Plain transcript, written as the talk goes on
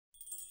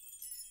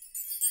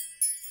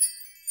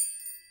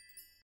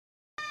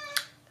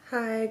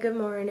Hi, good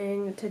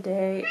morning.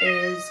 Today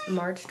is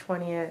March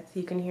 20th.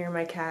 You can hear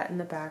my cat in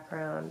the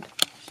background.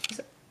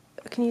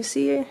 Can you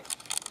see her?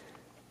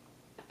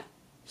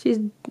 She's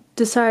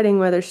deciding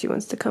whether she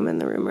wants to come in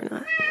the room or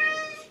not.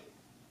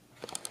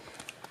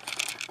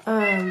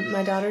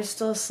 My daughter's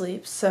still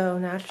asleep, so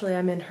naturally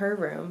I'm in her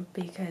room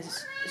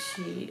because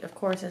she, of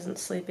course, isn't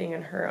sleeping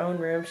in her own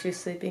room. She's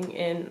sleeping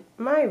in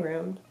my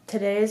room.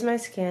 Today is my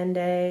scan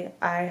day.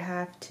 I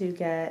have to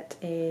get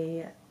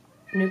a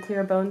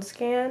nuclear bone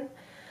scan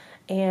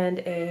and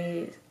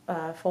a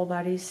full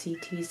body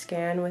CT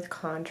scan with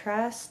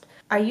contrast.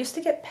 I used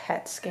to get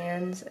PET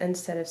scans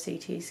instead of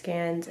CT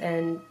scans,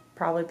 and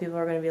probably people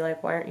are going to be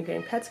like, why aren't you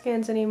getting PET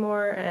scans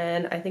anymore?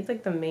 And I think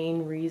like the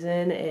main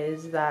reason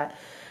is that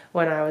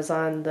when I was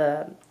on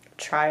the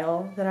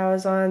trial that I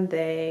was on,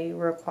 they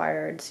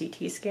required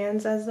CT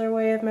scans as their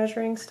way of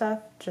measuring stuff,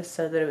 just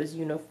so that it was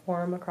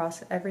uniform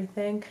across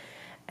everything.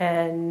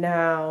 And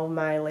now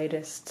my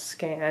latest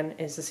scan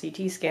is a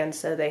CT scan,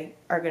 so they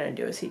are going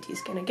to do a CT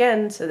scan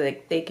again so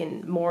that they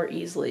can more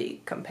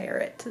easily compare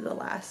it to the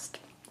last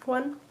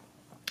one.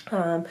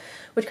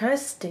 Which kind of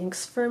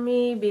stinks for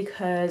me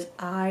because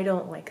I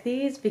don't like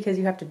these, because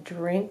you have to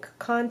drink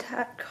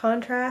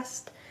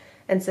contrast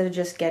instead of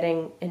just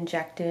getting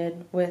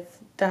injected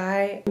with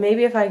dye.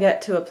 Maybe if I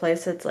get to a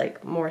place that's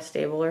like more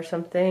stable or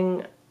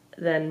something,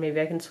 then maybe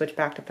I can switch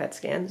back to PET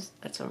scans.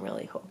 That's what I'm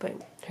really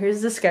hoping.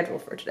 Here's the schedule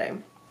for today.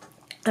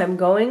 I'm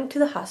going to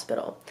the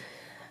hospital,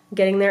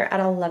 getting there at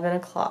 11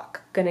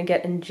 o'clock, gonna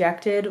get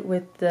injected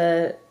with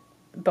the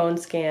bone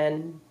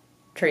scan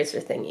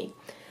tracer thingy.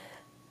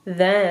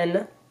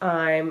 Then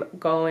I'm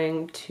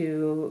going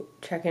to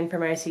check in for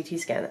my CT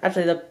scan.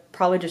 Actually, they'll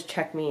probably just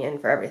check me in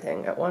for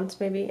everything at once,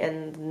 maybe,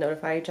 and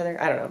notify each other.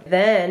 I don't know.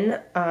 Then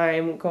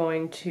I'm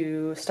going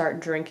to start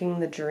drinking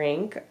the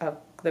drink of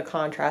the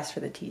contrast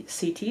for the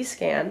CT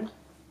scan.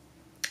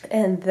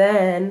 And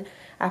then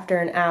after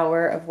an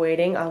hour of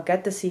waiting, I'll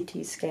get the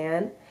CT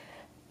scan.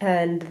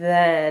 And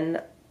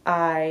then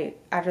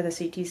after the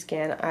CT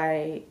scan,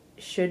 I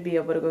should be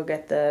able to go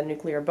get the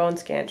nuclear bone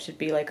scan. It should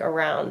be like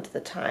around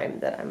the time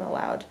that I'm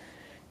allowed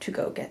to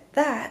go get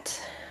that.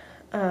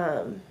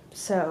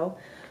 So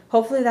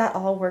hopefully that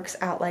all works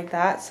out like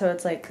that. So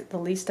it's like the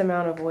least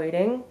amount of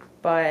waiting,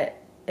 but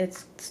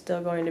it's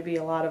still going to be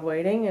a lot of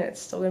waiting and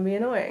it's still going to be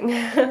annoying.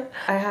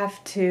 I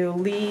have to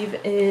leave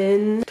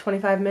in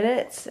 25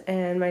 minutes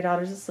and my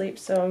daughter's asleep,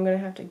 so I'm going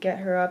to have to get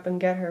her up and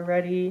get her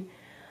ready.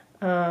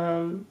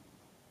 I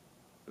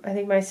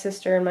think my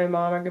sister and my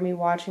mom are going to be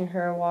watching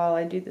her while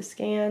I do the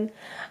scan.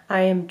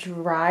 I am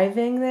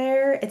driving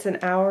there. It's an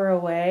hour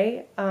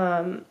away.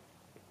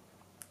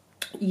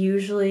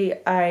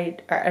 Usually I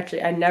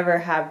never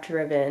have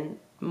driven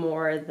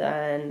more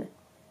than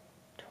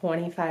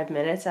 25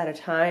 minutes at a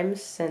time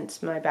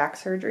since my back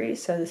surgery,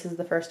 so this is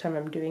the first time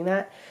I'm doing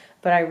that,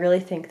 but I really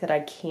think that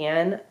I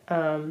can.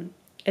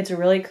 It's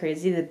really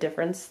crazy the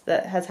difference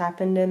that has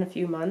happened in a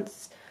few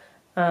months.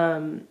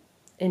 In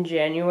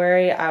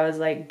January, I was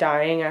like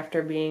dying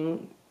after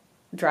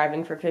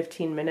driving for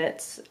 15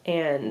 minutes,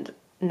 and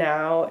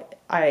now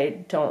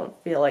I don't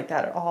feel like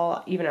that at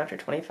all. Even after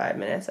 25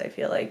 minutes, I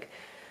feel like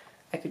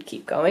I could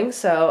keep going,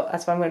 so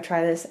that's why I'm going to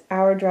try this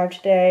hour drive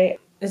today.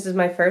 This is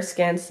my first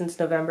scan since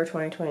November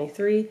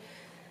 2023.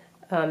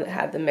 It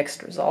had the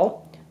mixed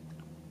result.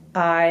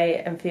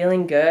 I am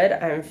feeling good.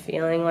 I'm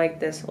feeling like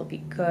this will be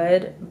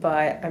good,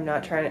 but I'm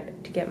not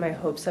trying to get my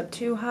hopes up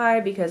too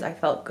high because I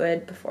felt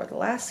good before the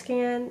last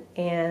scan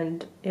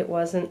and it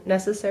wasn't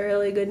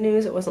necessarily good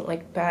news. It wasn't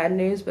like bad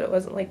news, but it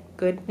wasn't like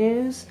good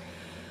news.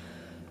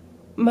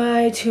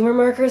 My tumor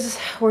markers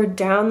were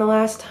down the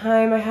last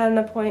time I had an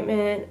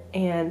appointment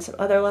and some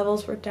other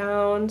levels were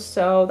down,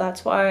 so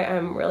that's why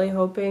I'm really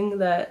hoping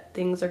that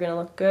things are going to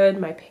look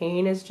good. My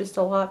pain is just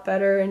a lot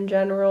better in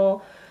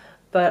general,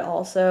 but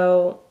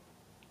also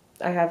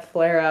I have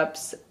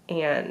flare-ups,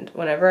 and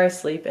whenever I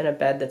sleep in a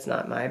bed that's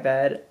not my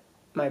bed,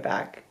 my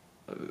back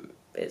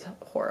is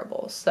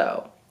horrible.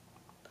 So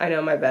I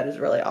know my bed is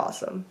really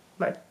awesome.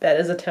 My bed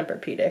is a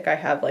Tempur-Pedic. I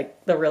have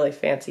like the really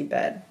fancy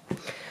bed.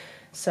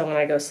 So when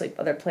I go sleep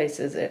other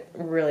places, it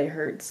really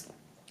hurts.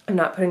 I'm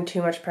not putting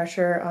too much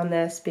pressure on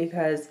this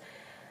because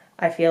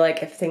I feel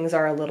like if things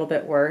are a little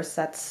bit worse,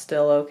 that's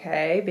still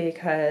okay,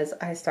 because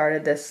I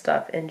started this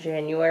stuff in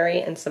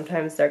January and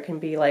sometimes there can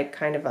be like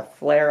kind of a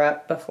flare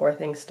up before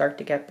things start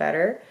to get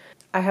better.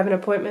 I have an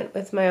appointment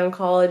with my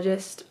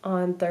oncologist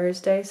on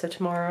Thursday, so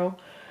tomorrow,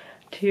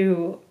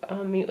 to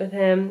meet with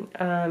him.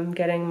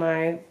 Getting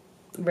my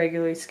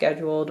regularly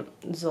scheduled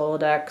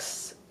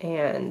Zoladex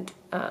and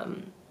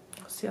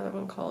what's the other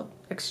one called?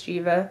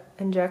 Extiva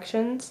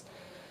injections,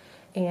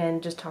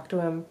 and just talk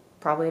to him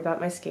probably about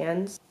my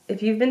scans.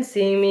 If you've been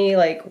seeing me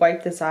like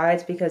wipe the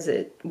sides because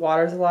it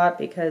waters a lot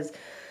because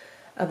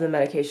of the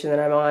medication that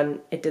I'm on,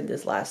 it did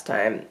this last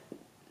time.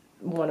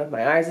 One of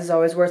my eyes is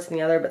always worse than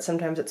the other, but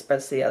sometimes it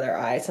spreads to the other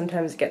eye.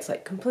 Sometimes it gets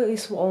like completely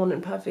swollen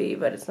and puffy,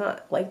 but it's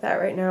not like that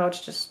right now.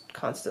 It's just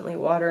constantly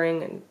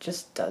watering and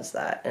just does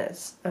that, and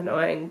it's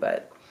annoying,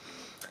 but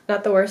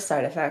not the worst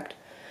side effect.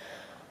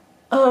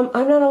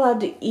 I'm not allowed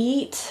to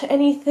eat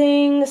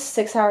anything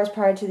 6 hours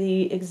prior to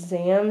the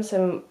exam,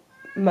 so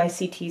my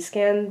CT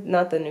scan,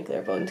 not the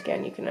nuclear bone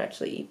scan, you can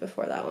actually eat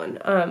before that one,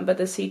 but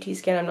the CT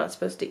scan, I'm not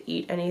supposed to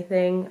eat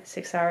anything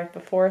 6 hours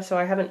before, so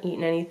I haven't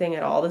eaten anything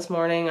at all this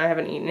morning. I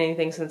haven't eaten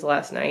anything since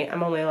last night.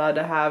 I'm only allowed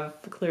to have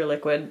clear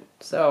liquid,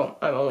 so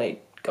I'm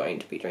only going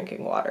to be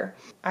drinking water.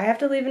 I have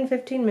to leave in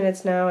 15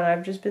 minutes now, and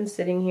I've just been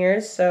sitting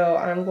here, so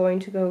I'm going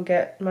to go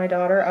get my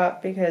daughter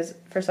up because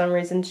for some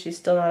reason she's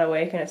still not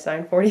awake and it's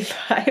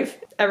 9:45.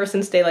 Ever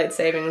since daylight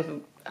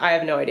savings, I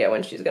have no idea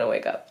when she's gonna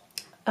wake up.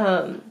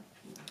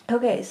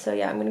 Okay, so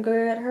yeah, I'm gonna go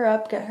get her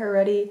up, get her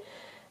ready,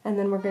 and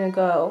then we're gonna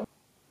go.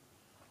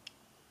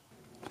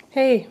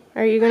 Hey,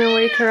 are you gonna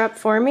wake her up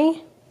for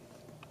me?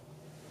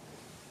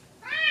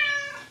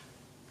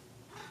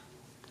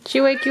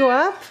 She wake you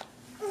up?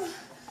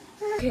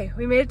 Okay,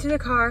 we made it to the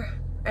car,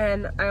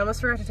 and I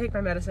almost forgot to take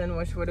my medicine,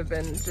 which would have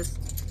been just,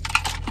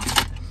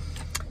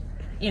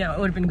 you know, it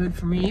would have been good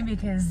for me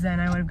because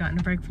then I would have gotten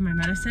a break from my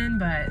medicine,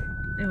 but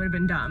it would have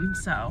been dumb,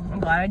 so I'm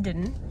glad I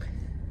didn't.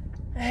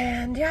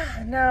 And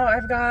yeah, now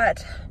I've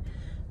got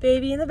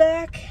baby in the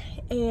back,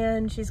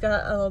 and she's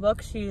got a little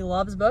book. She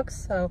loves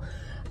books, so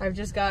I've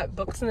just got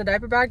books in the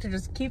diaper bag to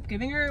just keep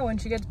giving her when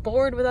she gets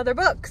bored with other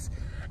books.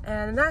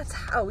 And that's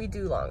how we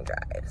do long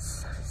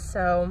drives.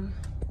 So,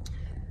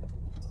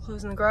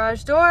 closing the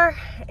garage door,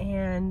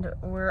 and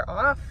we're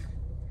off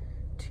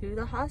to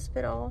the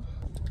hospital.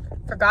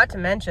 Forgot to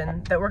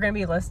mention that we're gonna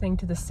be listening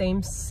to the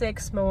same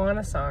 6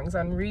 Moana songs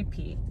on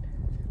repeat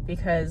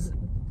because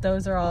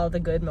those are all the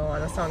good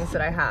Moana songs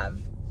that I have.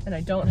 And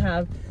I don't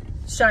have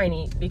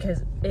Shiny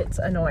because it's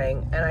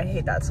annoying and I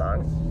hate that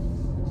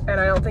song. And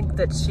I don't think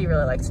that she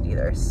really likes it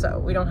either, so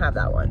we don't have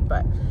that one.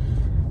 But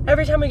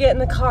every time we get in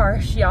the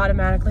car, she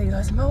automatically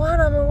goes,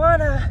 Moana,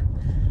 Moana.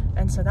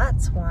 And so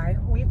that's why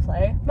we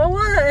play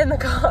Moana in the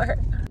car.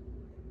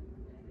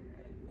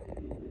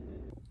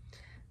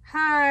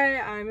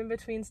 Hi, I'm in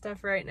between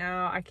stuff right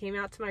now. I came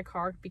out to my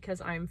car because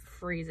I'm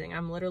freezing.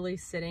 I'm literally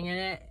sitting in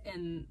it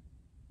in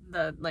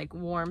the like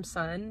warm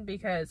sun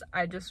because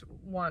I just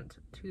want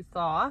to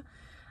thaw.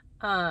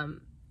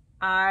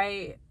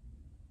 I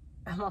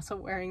am also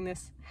wearing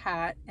this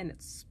hat and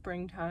it's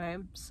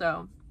springtime,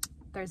 so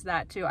there's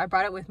that too. I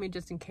brought it with me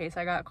just in case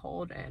I got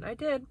cold, and I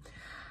did.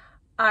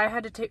 I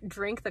had to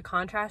drink the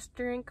contrast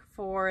drink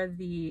for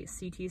the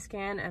CT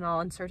scan, and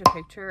I'll insert a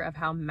picture of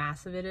how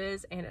massive it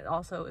is, and it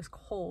also is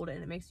cold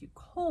and it makes you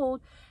cold.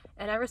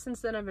 And ever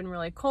since then I've been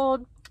really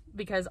cold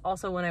because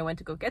also when I went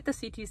to go get the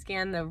CT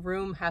scan, the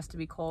room has to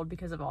be cold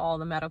because of all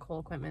the medical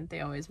equipment.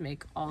 They always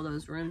make all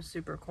those rooms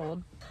super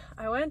cold.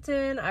 I went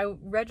in, I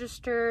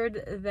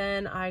registered,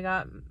 then I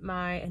got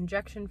my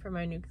injection for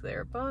my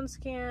nuclear bone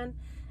scan.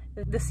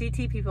 The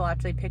CT people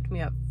actually picked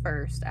me up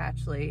first,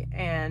 actually,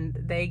 and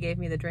they gave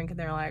me the drink, and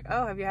they're like,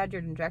 oh, have you had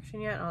your injection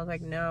yet? And I was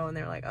like, no. And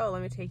they're like, oh,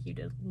 let me take you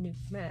to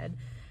Nuke Med.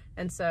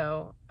 And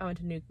so I went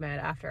to Nuke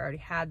Med after I already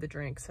had the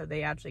drink, so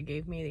they actually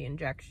gave me the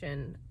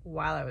injection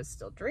while I was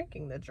still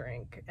drinking the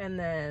drink. And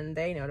then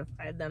they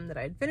notified them that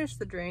I had finished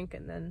the drink,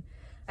 and then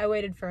I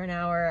waited for an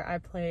hour. I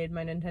played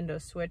my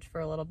Nintendo Switch for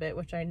a little bit,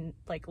 which I,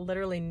 like,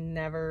 literally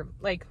never,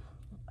 like,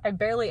 I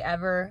barely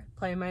ever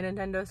play my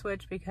Nintendo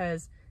Switch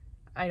because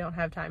I don't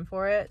have time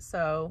for it.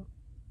 So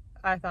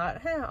I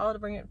thought, hey, I'll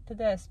bring it to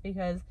this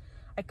because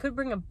I could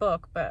bring a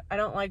book, but I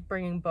don't like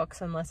bringing books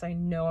unless I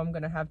know I'm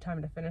gonna have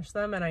time to finish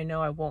them, and I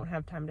know I won't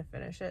have time to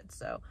finish it,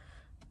 so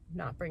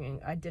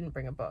I didn't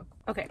bring a book.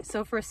 Okay,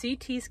 so for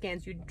CT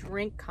scans, you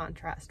drink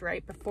contrast,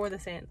 right? Before the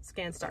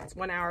scan starts,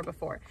 1 hour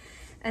before.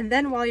 And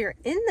then while you're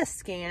in the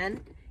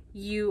scan,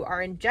 you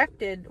are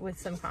injected with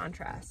some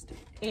contrast.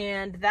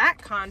 And that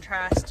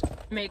contrast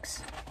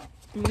makes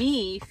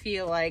me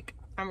feel like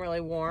I'm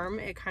really warm.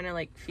 It kind of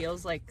like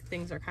feels like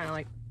things are kind of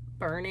like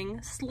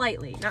burning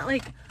slightly, not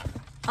like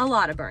a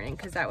lot of burning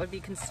because that would be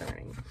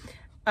concerning.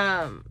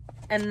 And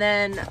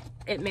then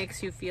it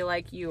makes you feel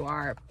like you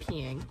are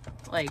peeing.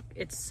 Like,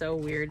 it's so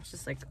weird. It's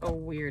just like a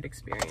weird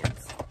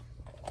experience.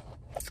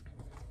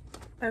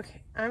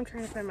 Okay, I'm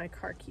trying to find my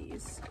car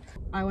keys.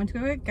 I went to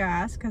go get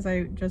gas because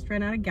I just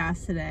ran out of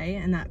gas today,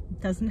 and that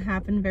doesn't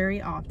happen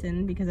very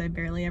often because I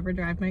barely ever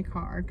drive my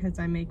car because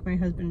I make my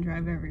husband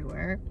drive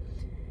everywhere.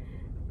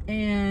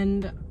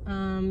 And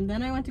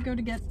then I went to go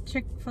to get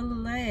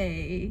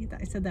Chick-fil-A.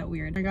 I said that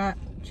weird. I got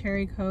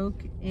cherry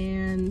Coke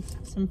and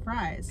some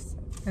fries.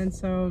 And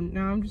so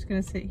now I'm just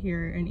gonna sit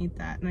here and eat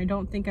that. And I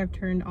don't think I've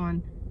turned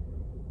on,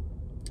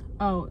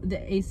 oh,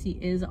 the AC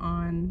is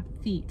on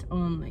feet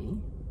only.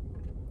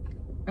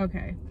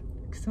 Okay,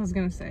 because I was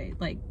gonna say,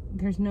 like,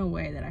 there's no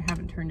way that I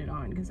haven't turned it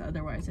on because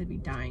otherwise I'd be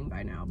dying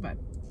by now, but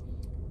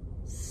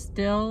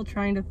still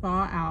trying to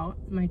thaw out.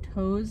 My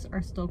toes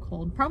are still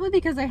cold, probably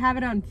because I have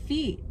it on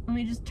feet. Let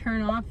me just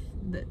turn off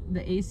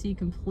the AC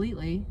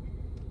completely.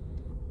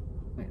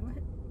 Wait, what?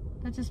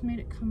 That just made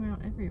it come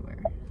out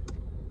everywhere.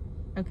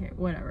 Okay,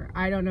 whatever.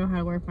 I don't know how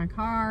to work my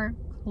car.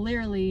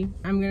 Clearly,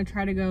 I'm gonna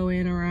try to go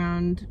in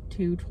around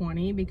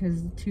 2:20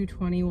 because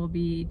 2:20 will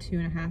be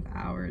 2.5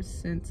 hours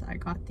since I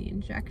got the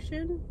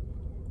injection.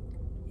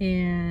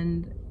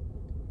 And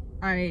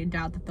I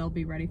doubt that they'll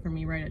be ready for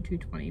me right at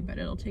 2:20, but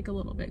it'll take a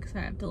little bit because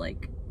I have to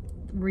like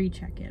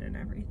recheck in and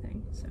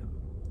everything. So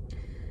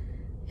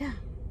yeah,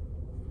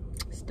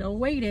 still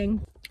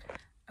waiting.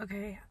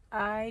 Okay,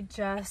 I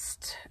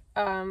just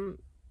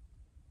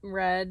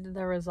read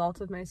the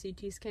results of my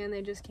CT scan.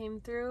 They just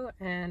came through,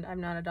 and I'm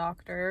not a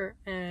doctor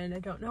and I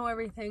don't know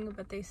everything,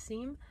 but they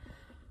seem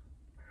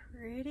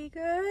pretty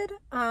good.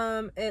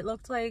 It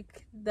looked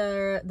like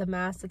the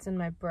mass that's in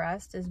my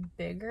breast is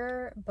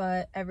bigger,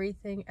 but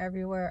everything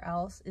everywhere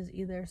else is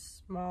either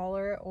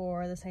smaller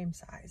or the same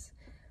size.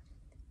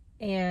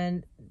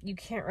 And you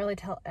can't really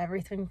tell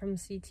everything from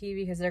CT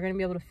because they're going to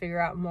be able to figure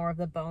out more of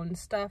the bone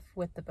stuff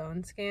with the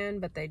bone scan,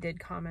 but they did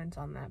comment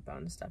on that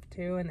bone stuff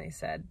too, and they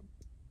said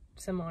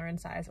similar in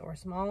size or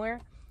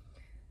smaller.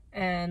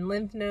 And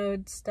lymph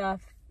node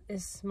stuff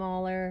is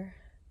smaller,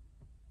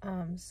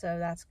 so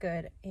that's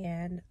good.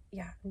 And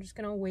yeah, I'm just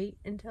gonna wait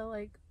until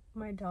like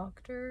my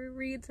doctor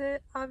reads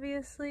it,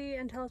 obviously,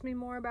 and tells me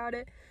more about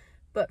it.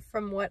 But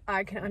from what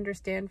I can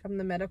understand from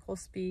the medical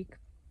speak,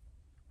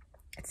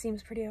 it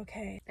seems pretty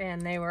okay.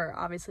 And they were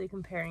obviously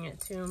comparing it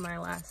to my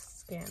last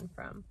scan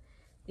from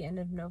the end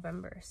of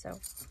November, so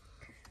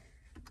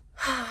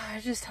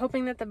just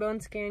hoping that the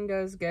bone scan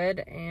goes good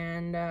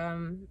and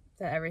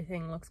that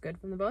everything looks good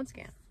from the bone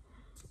scan.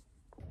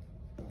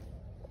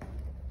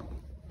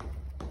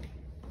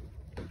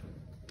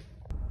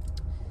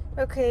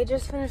 Okay,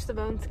 just finished the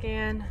bone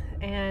scan,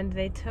 and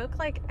they took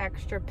like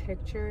extra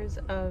pictures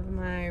of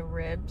my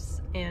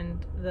ribs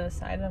and the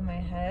side of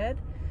my head,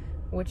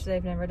 which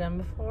they've never done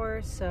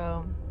before,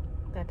 so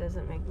that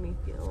doesn't make me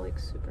feel like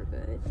super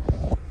good.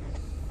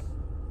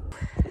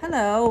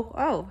 Hello.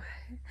 Oh,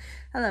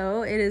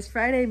 hello. It is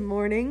Friday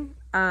morning,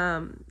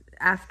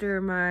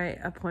 after my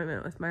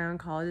appointment with my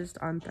oncologist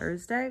on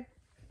Thursday.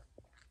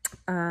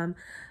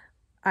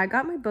 I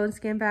got my bone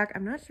scan back.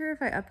 I'm not sure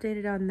if I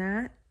updated on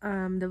that.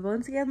 The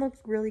bone scan looked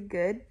really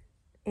good,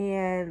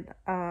 and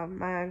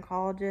my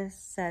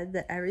oncologist said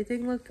that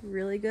everything looked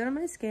really good on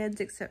my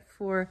scans except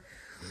for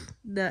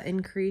the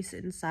increase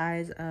in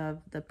size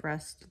of the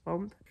breast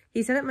lump.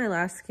 He said at my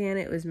last scan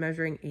it was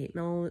measuring 8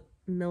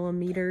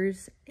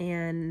 millimeters,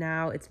 and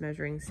now it's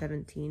measuring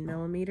 17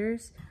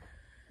 millimeters.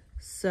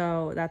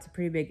 So that's a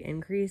pretty big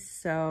increase.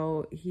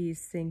 So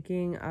he's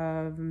thinking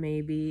of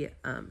maybe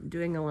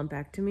doing a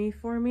lumpectomy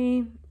for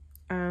me,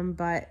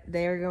 but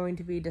they're going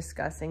to be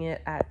discussing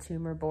it at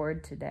tumor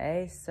board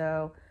today.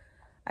 So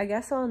I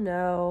guess I'll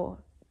know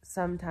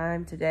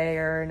sometime today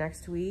or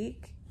next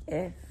week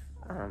if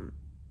I'm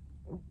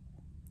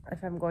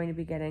going to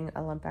be getting a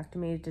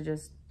lumpectomy to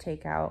just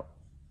take out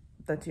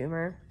the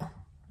tumor.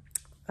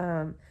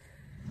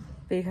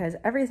 Because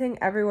everything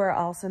everywhere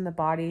else in the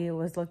body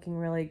was looking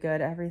really good.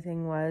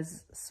 Everything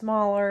was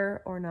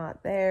smaller or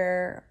not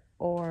there,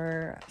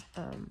 or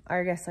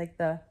I guess like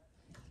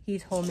he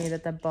told me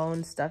that the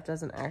bone stuff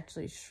doesn't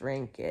actually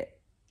shrink, it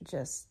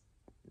just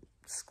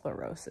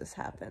sclerosis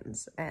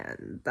happens,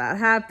 and that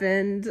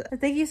happened.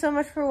 Thank you so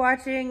much for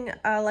watching.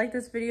 Like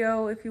this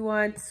video if you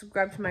want,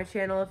 subscribe to my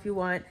channel if you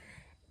want,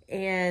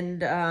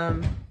 and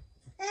yeah,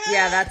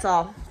 that's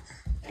all.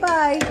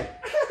 Bye.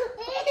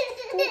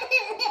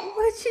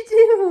 What'd you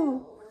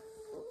do?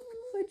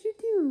 What'd you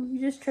do? You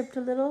just tripped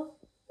a little?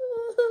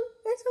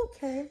 It's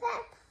okay.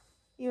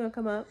 You wanna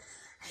come up?